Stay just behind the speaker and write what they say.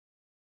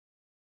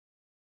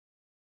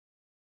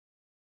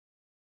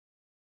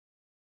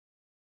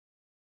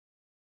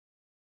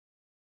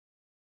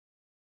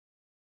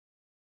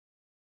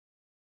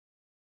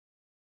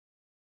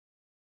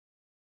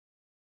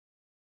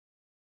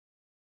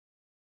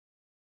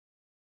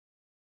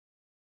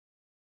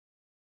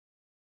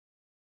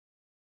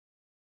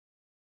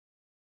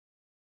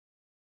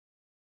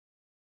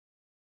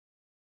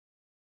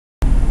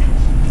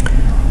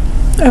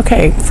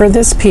Okay, for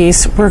this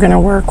piece, we're going to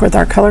work with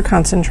our color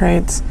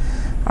concentrates,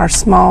 our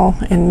small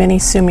and mini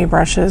sumi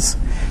brushes,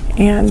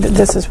 and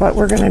this is what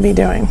we're going to be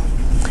doing.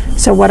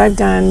 So what I've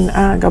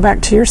done, go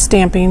back to your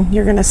stamping.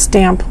 You're going to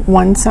stamp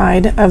one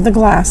side of the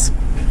glass.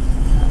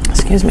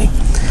 Excuse me.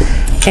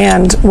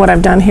 And what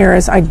I've done here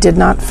is I did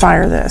not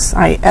fire this.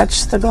 I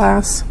etched the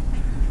glass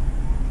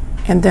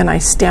and then I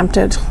stamped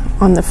it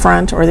on the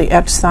front or the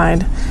etched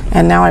side,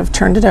 and now I've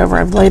turned it over.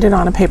 I've laid it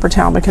on a paper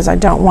towel because I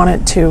don't want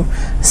it to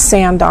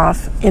sand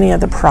off any of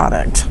the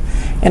product.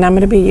 And I'm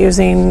going to be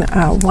using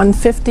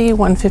 150,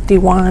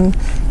 151,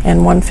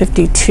 and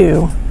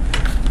 152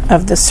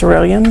 of the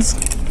ceruleans.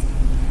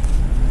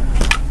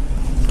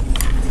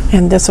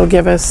 And this will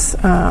give us,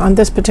 on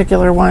this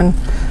particular one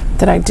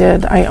that I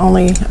did, I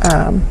only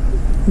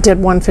did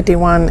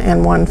 151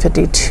 and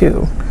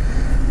 152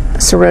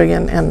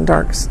 cerulean and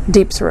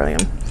deep cerulean.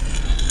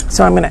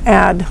 So I'm going to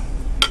add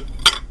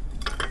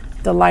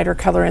the lighter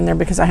color in there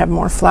because I have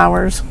more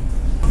flowers.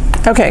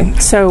 Okay,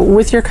 so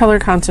with your color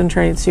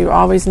concentrates, you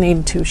always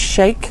need to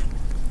shake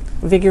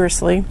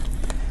vigorously.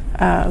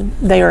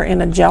 They are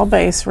in a gel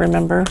base,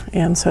 remember,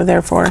 and so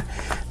therefore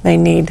they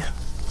need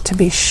to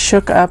be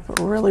shook up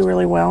really,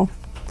 really well.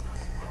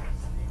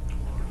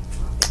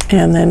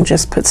 And then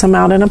just put some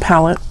out in a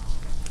palette.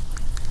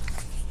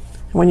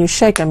 When you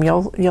shake them,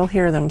 you'll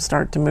hear them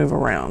start to move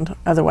around.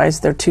 Otherwise,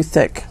 they're too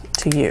thick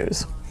to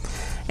use.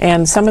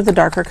 And some of the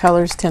darker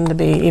colors tend to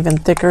be even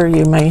thicker.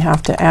 You may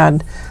have to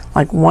add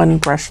like 1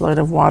 brush load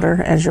of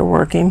water as you're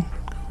working.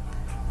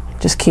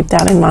 Just keep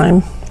that in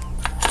mind.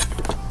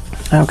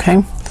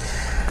 Okay,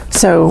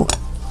 so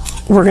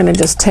we're going to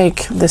just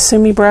take the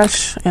sumi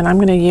brush, and I'm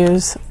going to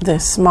use the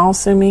small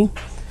sumi.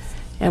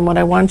 And what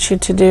I want you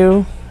to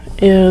do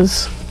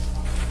is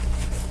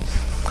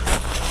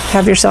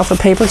have yourself a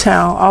paper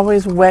towel.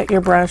 Always wet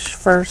your brush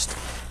first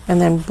and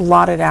then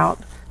blot it out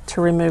to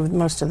remove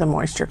most of the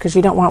moisture, because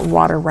you don't want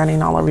water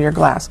running all over your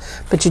glass.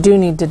 But you do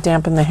need to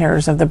dampen the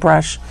hairs of the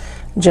brush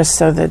just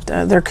so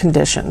that they're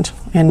conditioned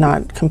and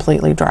not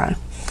completely dry.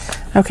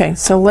 Okay,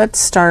 so let's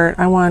start.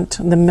 I want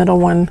the middle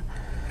one,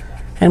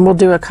 and we'll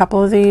do a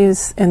couple of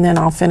these and then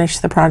I'll finish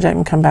the project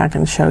and come back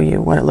and show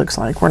you what it looks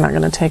like. We're not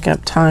going to take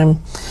up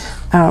time.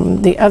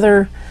 The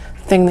other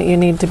thing that you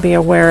need to be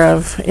aware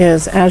of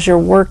is as you're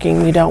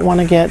working, you don't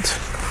want to get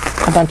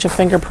a bunch of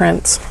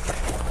fingerprints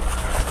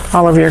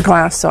all over your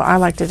glass. So I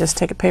like to just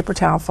take a paper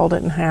towel, fold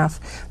it in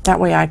half. That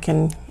way I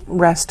can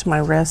rest my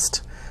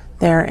wrist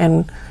there.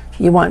 And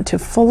you want to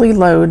fully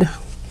load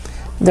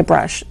the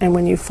brush. And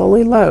when you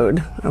fully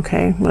load,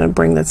 okay, I'm going to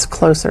bring this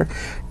closer,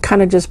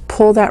 kind of just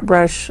pull that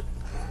brush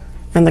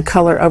and the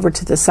color over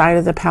to the side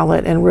of the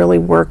palette and really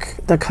work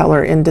the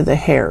color into the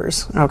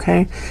hairs,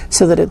 okay,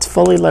 so that it's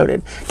fully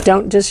loaded.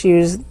 Don't just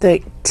use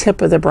the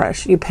tip of the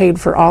brush. You paid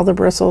for all the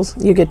bristles,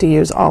 you get to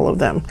use all of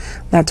them.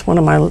 That's one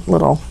of my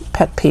little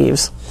pet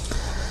peeves,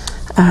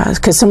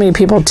 because so many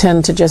people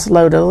tend to just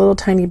load a little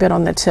tiny bit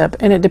on the tip,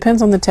 and it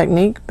depends on the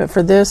technique, but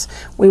for this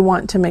we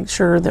want to make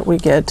sure that we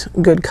get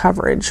good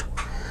coverage.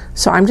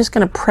 So I'm just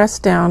going to press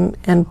down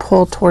and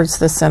pull towards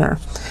the center.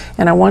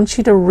 And I want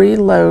you to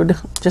reload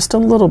just a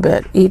little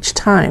bit each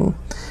time.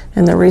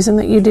 And the reason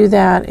that you do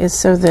that is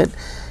so that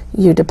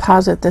you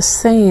deposit the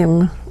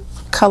same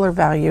color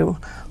value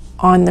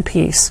on the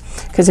piece.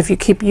 Because if you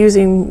keep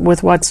using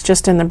with what's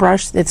just in the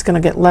brush, it's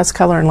going to get less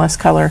color and less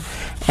color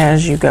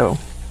as you go.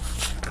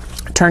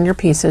 Turn your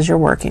piece as you're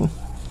working.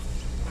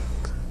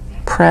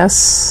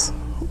 Press,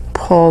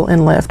 pull,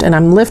 and lift. And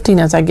I'm lifting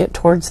as I get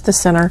towards the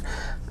center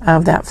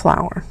of that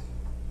flower.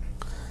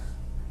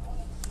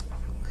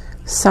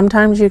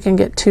 Sometimes you can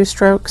get 2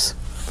 strokes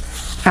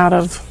out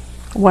of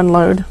 1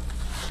 load,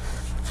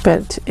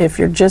 but if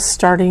you're just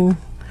starting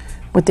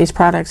with these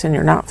products and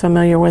you're not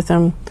familiar with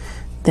them,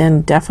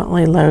 then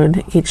definitely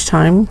load each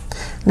time.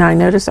 Now I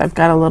notice I've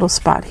got a little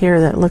spot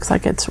here that looks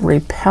like it's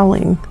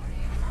repelling.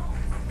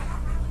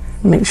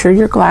 Make sure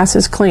your glass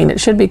is clean. It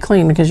should be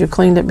clean because you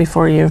cleaned it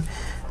before you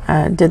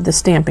did the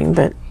stamping,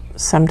 but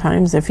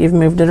sometimes if you've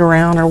moved it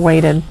around or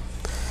weighted,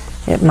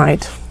 it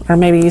might, or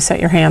maybe you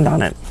set your hand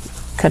on it,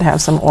 could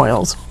have some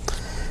oils.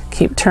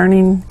 Keep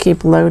turning,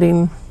 keep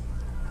loading.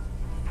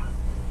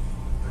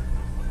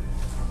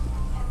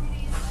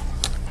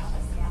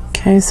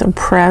 Okay, so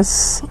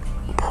press,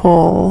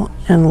 pull,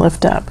 and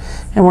lift up.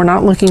 And we're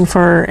not looking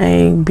for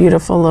a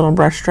beautiful little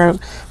brush stroke.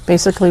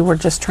 Basically, we're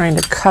just trying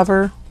to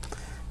cover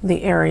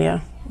the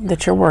area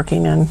that you're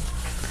working in.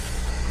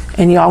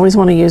 And you always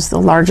want to use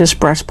the largest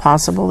brush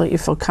possible that you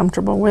feel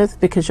comfortable with,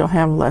 because you'll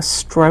have less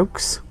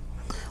strokes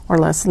or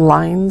less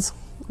lines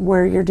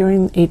where you're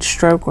doing each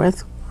stroke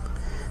with.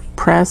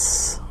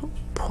 Press,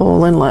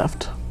 pull, and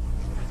lift.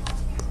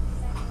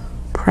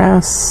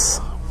 Press,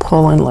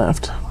 pull, and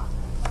lift.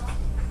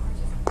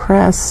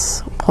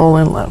 Press, pull,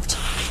 and lift.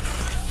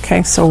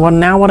 Okay, so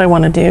now what I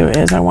want to do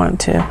is I want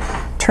to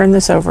turn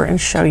this over and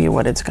show you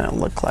what it's going to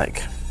look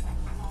like.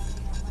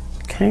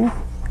 Okay,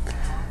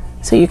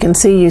 so you can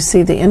see, you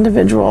see the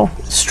individual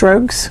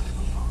strokes.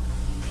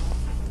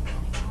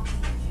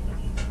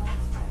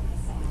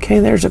 Okay,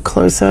 there's a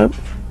close-up.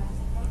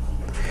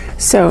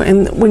 So,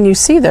 and when you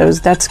see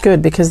those, that's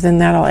good, because then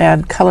that'll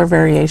add color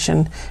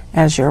variation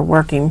as you're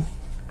working,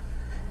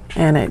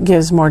 and it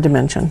gives more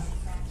dimension.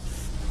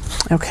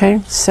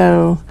 Okay,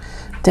 so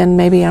then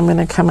maybe I'm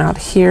going to come out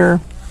here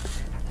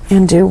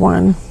and do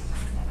one.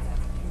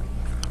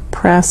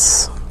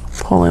 Press,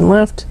 pull and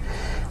lift.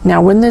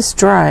 Now when this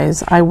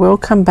dries, I will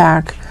come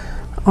back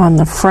on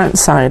the front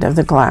side of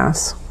the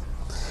glass,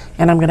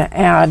 and I'm going to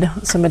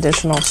add some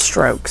additional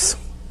strokes.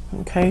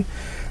 Okay,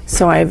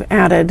 so I've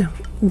added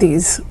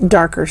these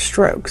darker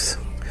strokes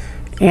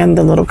and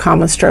the little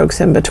comma strokes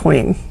in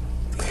between.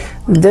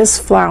 This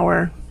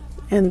flower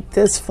and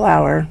this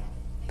flower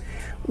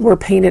were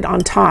painted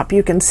on top.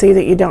 You can see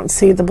that you don't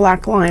see the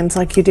black lines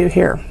like you do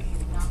here.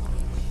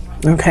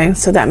 Okay,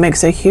 so that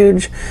makes a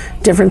huge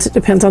difference. It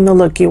depends on the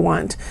look you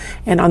want.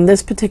 And on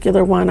this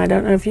particular one, I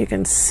don't know if you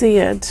can see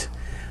it,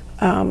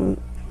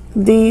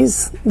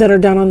 these that are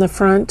done on the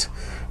front,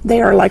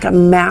 they are like a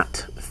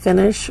matte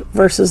finish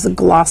versus the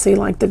glossy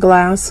like the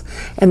glass,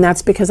 and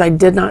that's because I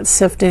did not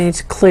sift any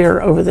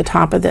clear over the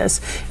top of this.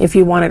 If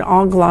you want it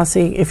all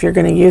glossy, if you're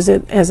going to use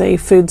it as a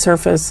food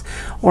surface,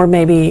 or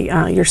maybe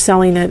you're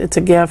selling it, it's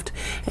a gift,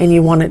 and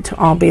you want it to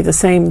all be the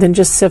same, then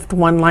just sift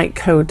one light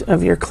coat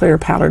of your clear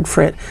powdered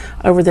frit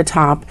over the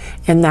top,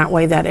 and that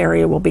way that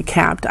area will be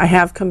capped. I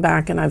have come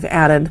back and I've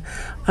added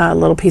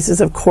little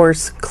pieces of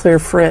coarse clear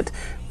frit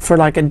for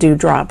like a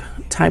dewdrop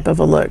type of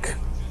a look,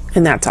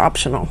 and that's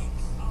optional.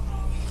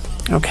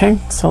 Okay,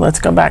 so let's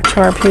go back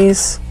to our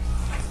piece.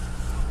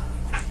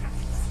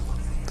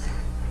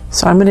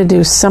 So I'm going to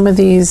do some of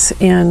these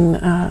in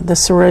the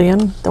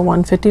cerulean, the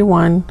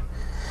 151,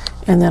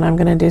 and then I'm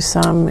going to do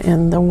some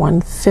in the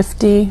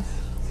 150.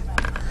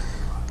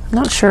 I'm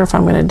not sure if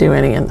I'm going to do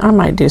any, and I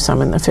might do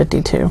some in the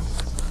 52.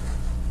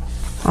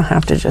 I'll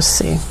have to just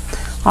see.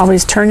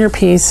 Always turn your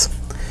piece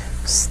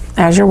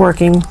as you're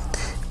working,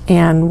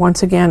 and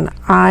once again,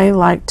 I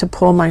like to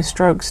pull my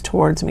strokes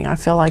towards me. I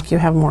feel like you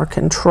have more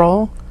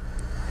control.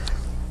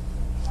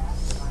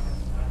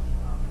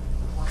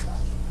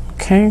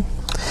 Okay,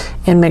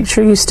 and make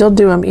sure you still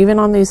do them even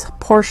on these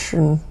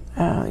partial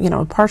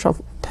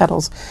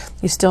petals.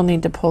 You still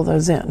need to pull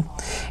those in.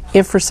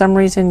 If for some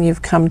reason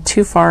you've come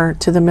too far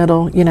to the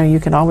middle, you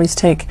can always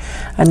take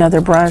another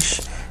brush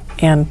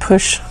and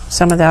push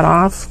some of that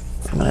off.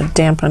 I'm going to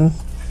dampen,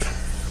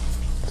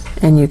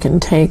 and you can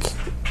take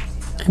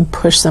and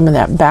push some of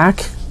that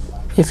back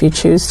if you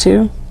choose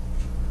to.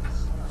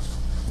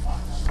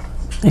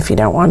 If you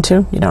don't want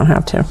to, you don't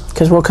have to,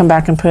 because we'll come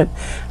back and put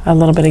a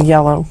little bit of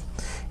yellow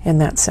in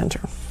that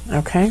center.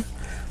 Okay,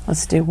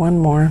 let's do one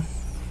more.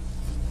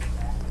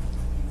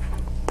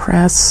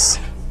 Press,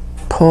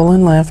 pull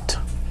and lift.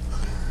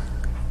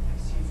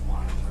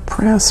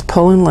 Press,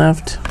 pull and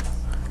lift.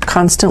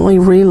 Constantly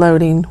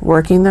reloading,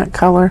 working that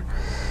color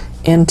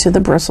into the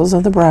bristles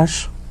of the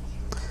brush.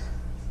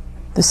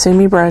 The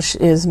Sumi brush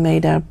is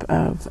made up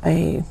of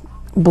a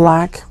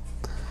black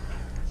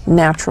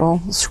natural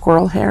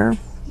squirrel hair,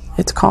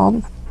 it's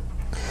called.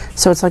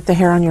 So it's like the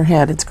hair on your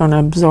head. It's going to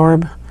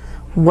absorb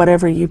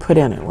whatever you put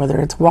in it, whether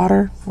it's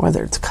water,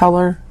 whether it's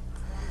color,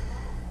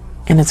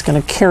 and it's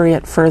going to carry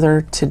it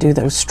further to do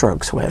those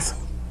strokes with.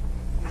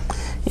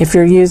 If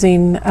you're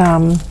using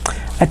a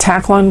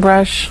Taklon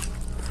brush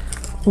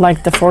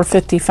like the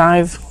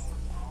 455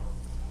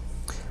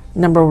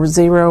 number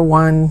 0,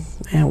 1,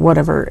 and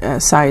whatever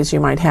size you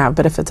might have,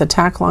 but if it's a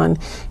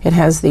Taklon, it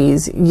has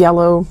these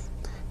yellow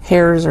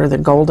hairs, or the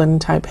golden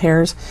type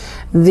hairs.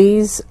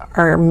 These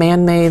are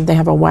man-made. They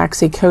have a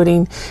waxy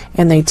coating,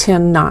 and they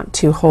tend not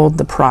to hold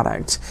the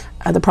product.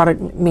 The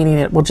product meaning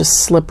it will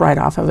just slip right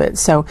off of it.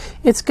 So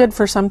it's good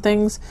for some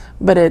things,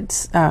 but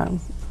it's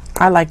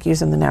I like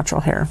using the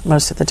natural hair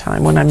most of the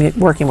time when I'm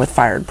working with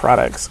fired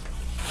products.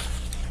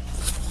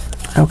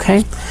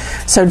 Okay,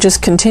 so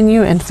just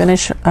continue and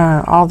finish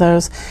all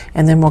those,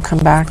 and then we'll come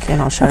back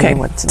and I'll show you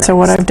what's next. So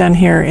what I've done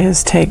here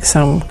is take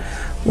some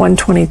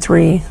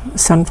 123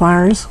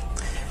 sunflowers,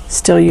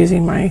 still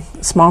using my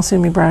small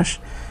Sumi brush,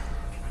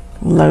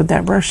 load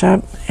that brush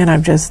up, and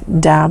I've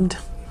just dabbed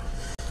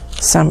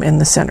some in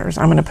the centers.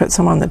 I'm going to put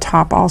some on the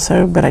top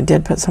also, but I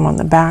did put some on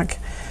the back,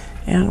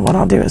 and what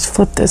I'll do is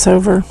flip this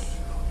over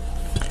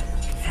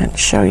and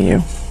show you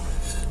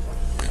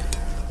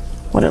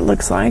what it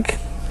looks like.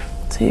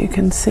 So you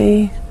can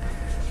see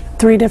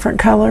 3 different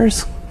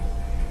colors,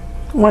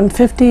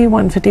 150,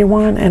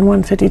 151, and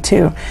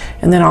 152,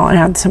 and then I'll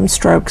add some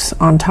strokes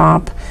on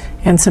top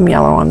and some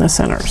yellow on the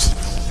centers.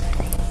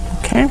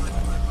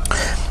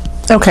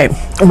 Okay,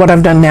 what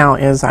I've done now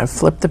is I've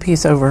flipped the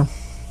piece over,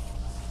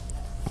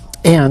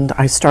 and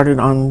I started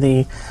on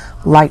the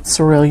light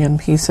cerulean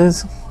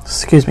pieces,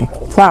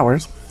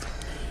 flowers,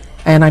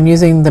 and I'm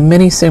using the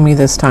mini Sumi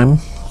this time,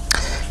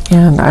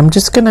 and I'm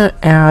just going to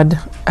add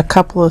a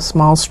couple of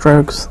small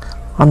strokes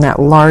on that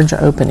large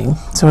opening,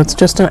 so it's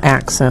just an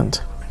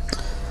accent.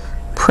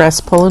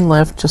 Press, pull, and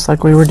lift, just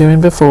like we were doing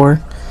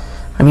before.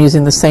 I'm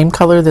using the same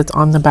color that's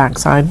on the back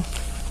side,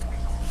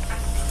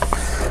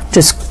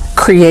 just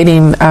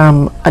creating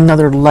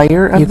another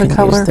layer of the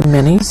color, the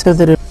mini, so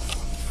that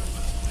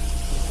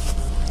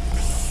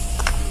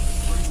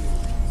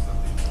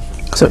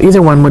So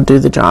either one would do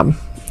the job.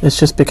 It's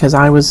just because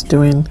I was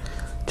doing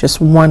just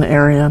one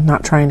area,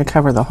 not trying to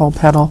cover the whole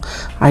petal,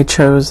 I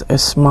chose a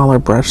smaller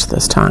brush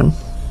this time.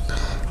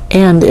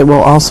 And it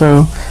will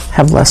also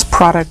have less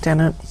product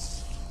in it,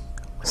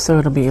 so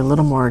it'll be a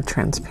little more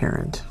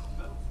transparent.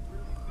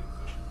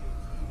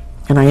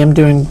 And I am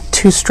doing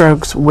 2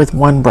 strokes with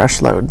 1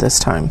 brush load this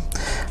time.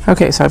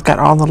 Okay, so I've got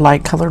all the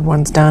light colored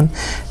ones done.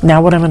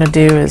 Now what I'm going to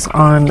do is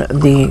on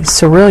the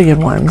cerulean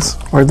ones,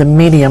 or the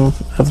medium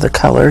of the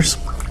colors,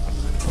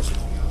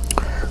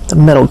 the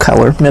middle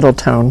color, middle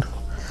tone,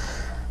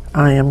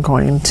 I am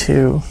going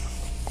to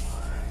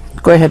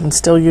go ahead and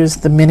still use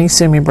the mini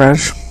Sumi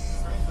brush,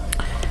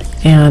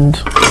 and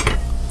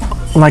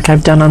like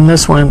I've done on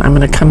this one, I'm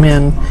going to come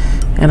in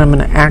and I'm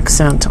going to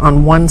accent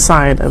on one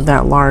side of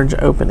that large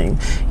opening.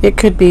 It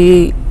could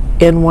be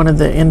in one of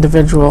the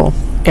individual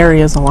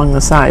areas along the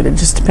side. It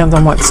just depends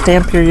on what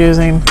stamp you're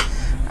using,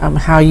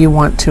 how you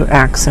want to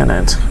accent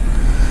it.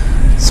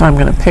 So I'm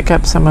going to pick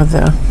up some of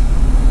the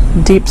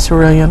deep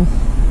cerulean,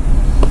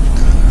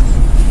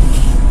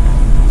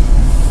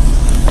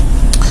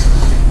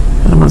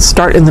 and I'm going to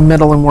start in the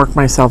middle and work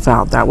myself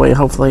out. That way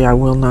hopefully I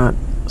will not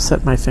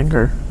set my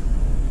finger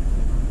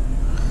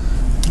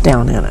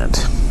down in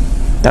it.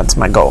 That's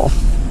my goal.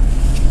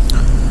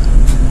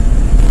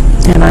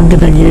 And I'm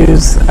going to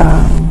use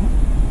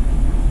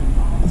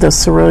the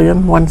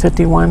cerulean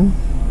 151.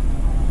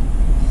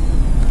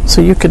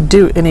 So you could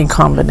do any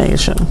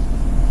combination.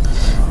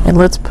 And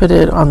let's put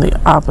it on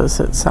the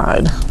opposite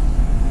side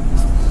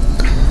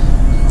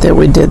that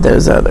we did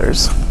those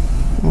others.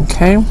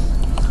 Okay.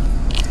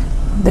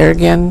 There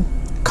again,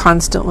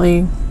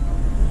 constantly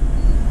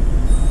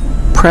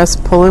press,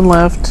 pull, and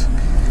lift.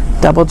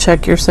 Double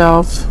check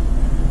yourself.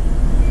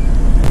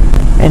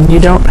 And you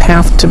don't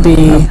have to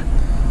be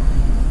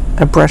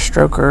a brush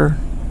stroker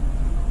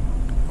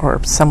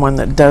or someone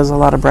that does a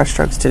lot of brush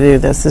strokes to do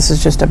this. This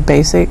is just a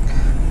basic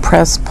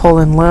press, pull,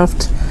 and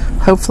lift.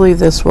 Hopefully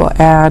this will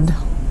add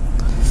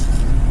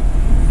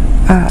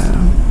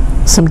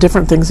some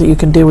different things that you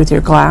can do with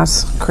your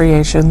glass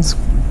creations.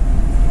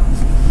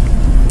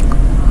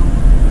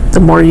 The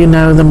more you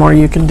know, the more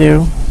you can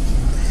do.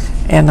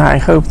 And I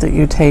hope that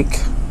you take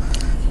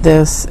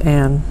this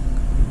and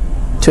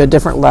to a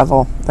different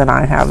level than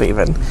I have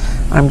even.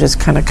 I'm just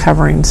kind of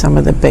covering some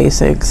of the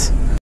basics.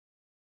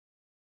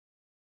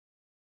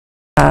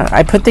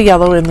 I put the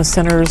yellow in the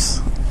centers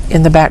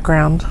in the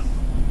background,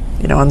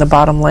 you know, on the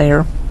bottom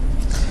layer,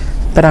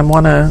 but I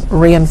want to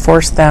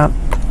reinforce that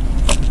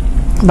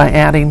by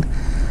adding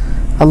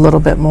a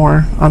little bit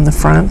more on the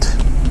front,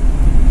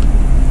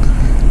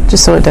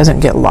 just so it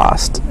doesn't get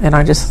lost. And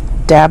I just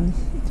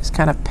just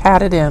kind of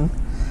pat it in.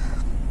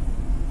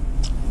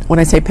 When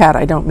I say pat,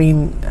 I don't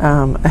mean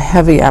a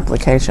heavy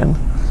application,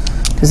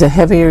 because the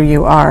heavier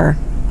you are,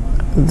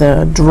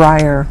 the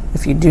drier,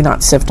 if you do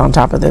not sift on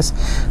top of this,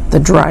 the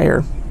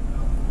drier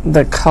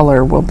the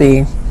color will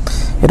be.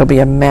 It'll be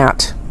a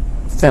matte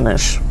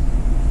finish.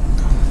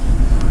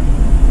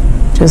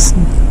 Just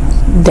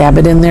dab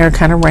it in there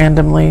kind of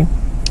randomly.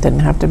 Didn't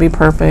have to be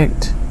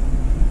perfect.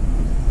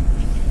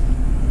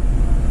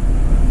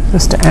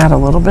 Just to add a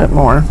little bit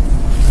more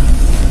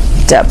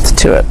depth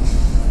to it.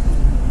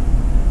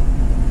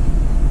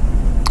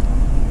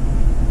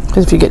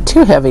 Because if you get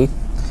too heavy,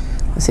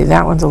 see,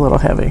 that one's a little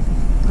heavy.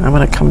 I'm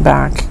going to come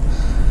back.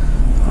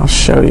 I'll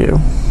show you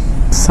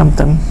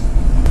something.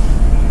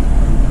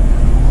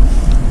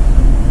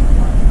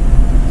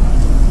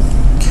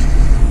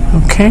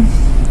 Okay,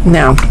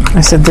 now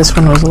I said this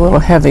one was a little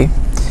heavy.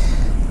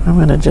 I'm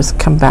going to just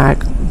come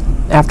back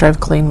after I've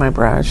cleaned my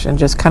brush and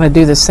just kind of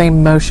do the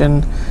same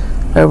motion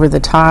over the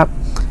top,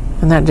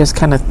 and that just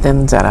kind of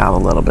thins that out a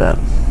little bit.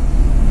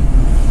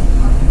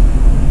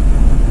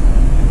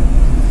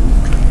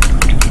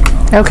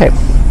 Okay,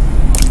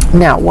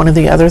 now one of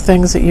the other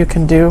things that you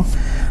can do,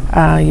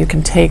 you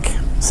can take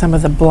some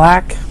of the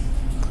black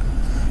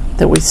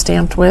that we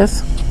stamped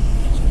with,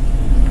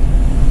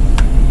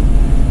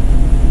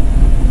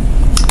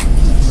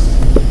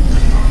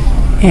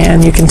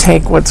 and you can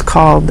take what's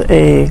called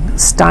a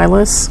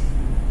stylus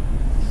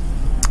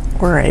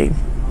or a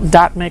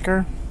dot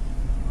maker.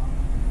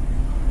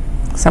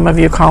 Some of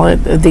you call it,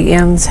 the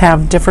ends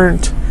have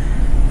different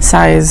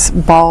size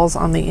balls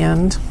on the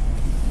end.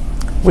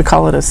 We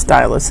call it a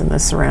stylus in the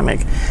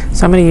ceramic.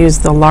 So I'm going to use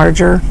the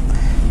larger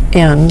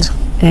end,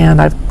 and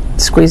I've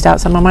squeezed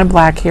out some of my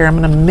black here. I'm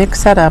going to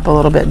mix that up a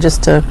little bit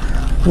just to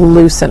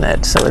loosen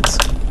it so it's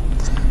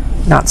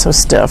not so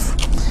stiff.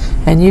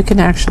 And you can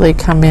actually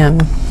come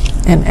in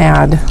and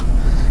add,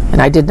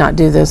 and I did not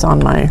do this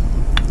on my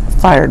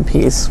fired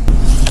piece,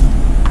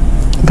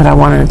 but I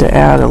wanted to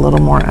add a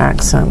little more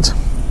accent.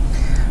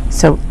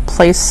 So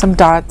place some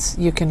dots.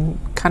 You can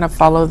kind of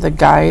follow the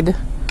guide.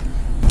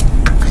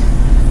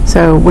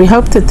 So we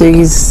hope that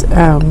these,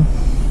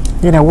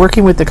 you know,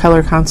 working with the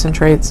color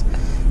concentrates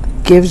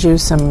gives you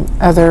some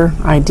other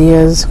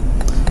ideas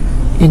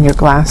in your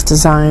glass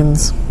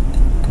designs.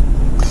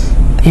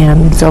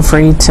 And feel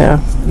free to,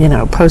 you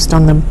know, post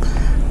on the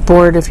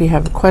board if you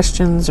have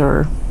questions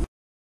or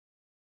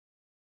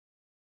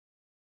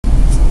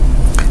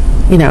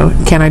you know,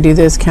 can I do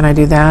this? Can I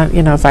do that?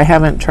 You know, if I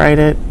haven't tried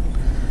it,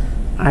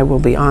 I will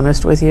be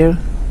honest with you.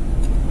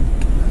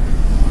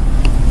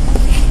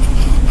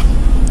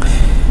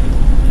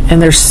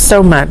 And there's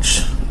so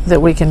much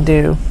that we can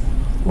do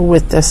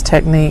with this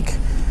technique.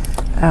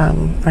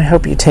 I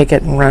hope you take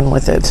it and run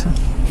with it.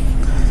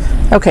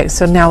 Okay,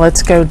 so now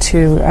let's go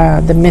to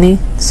the mini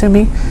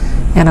sumi,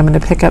 and I'm going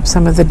to pick up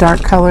some of the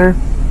dark color.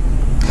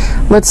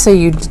 Let's say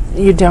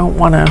you don't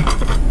want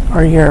to,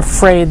 or you're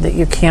afraid that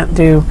you can't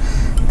do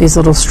these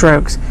little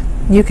strokes.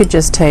 You could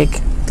just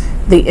take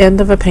the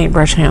end of a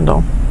paintbrush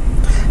handle.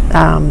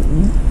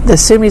 The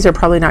sumis are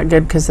probably not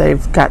good because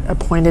they've got a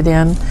pointed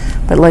end,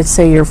 but let's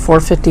say you're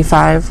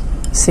 455,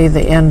 see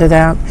the end of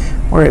that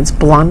where it's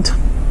blunt.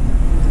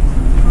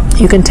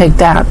 You can take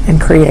that and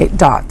create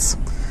dots.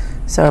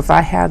 So if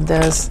I had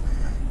this,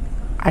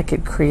 I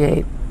could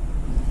create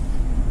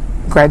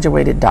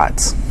graduated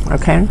dots,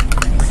 okay?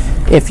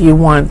 If you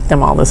want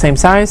them all the same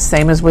size,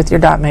 same as with your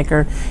dot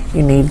maker,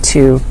 you need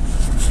to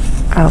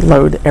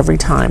load every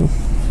time,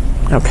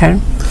 okay?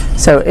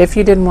 So if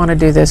you didn't want to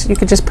do this, you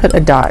could just put a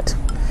dot.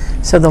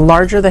 So the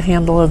larger the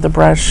handle of the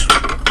brush,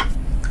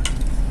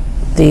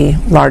 the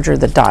larger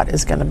the dot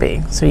is going to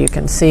be. So you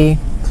can see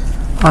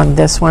on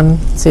this one,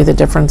 see the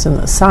difference in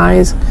the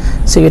size.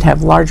 So you'd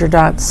have larger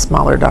dots,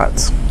 smaller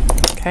dots,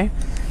 okay?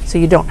 So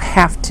you don't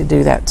have to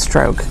do that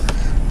stroke.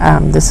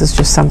 This is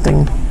just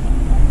something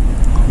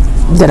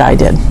that I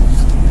did.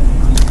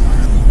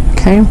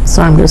 Okay,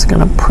 so I'm just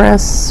going to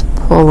press,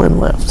 pull, and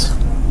lift.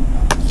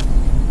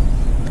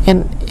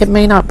 And it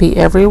may not be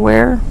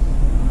everywhere.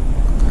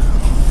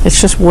 It's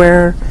just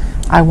where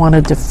I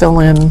wanted to fill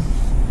in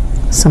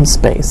some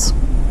space.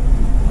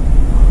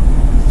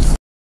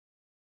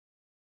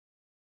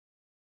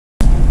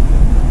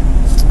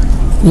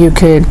 You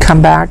could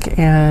come back,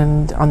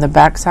 and on the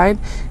back side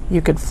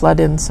you could flood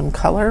in some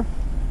color.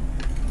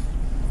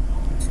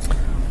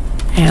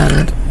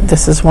 And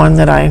this is one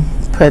that I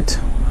put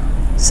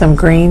some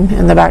green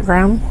in the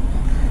background.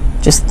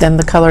 Just thin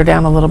the color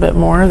down a little bit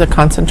more, the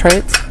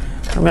concentrates.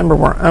 Remember,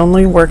 we're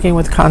only working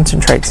with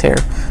concentrates here.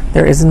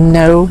 There is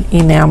no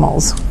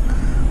enamels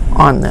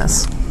on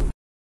this.